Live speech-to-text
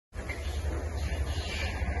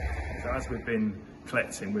as we've been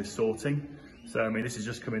collecting, we're sorting. So I mean, this has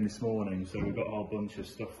just come in this morning, so we've got a whole bunch of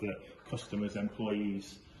stuff that customers,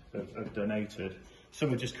 employees have donated.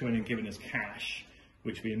 Some are just coming and giving us cash,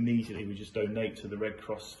 which we just donate to the Red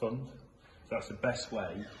Cross Fund. So that's the best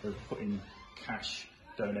way of putting cash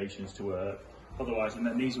donations to work. Otherwise, and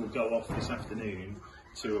then these will go off this afternoon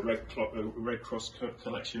to a Red Cross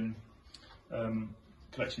collection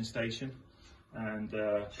station, and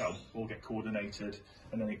that'll all get coordinated,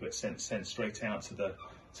 and then it gets sent straight out to the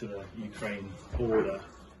Ukraine border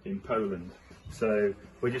in Poland. So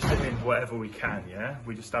we're just doing whatever we can, yeah?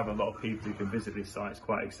 We just have a lot of people who can visit this site. It's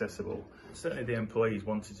quite accessible. Certainly the employees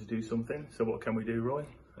wanted to do something, so what can we do, Roy?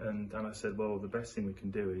 And I said, well, the best thing we can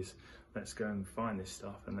do is let's go and find this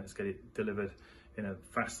stuff and let's get it delivered in a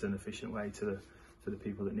fast and efficient way to the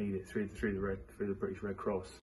people that need it through the British Red Cross.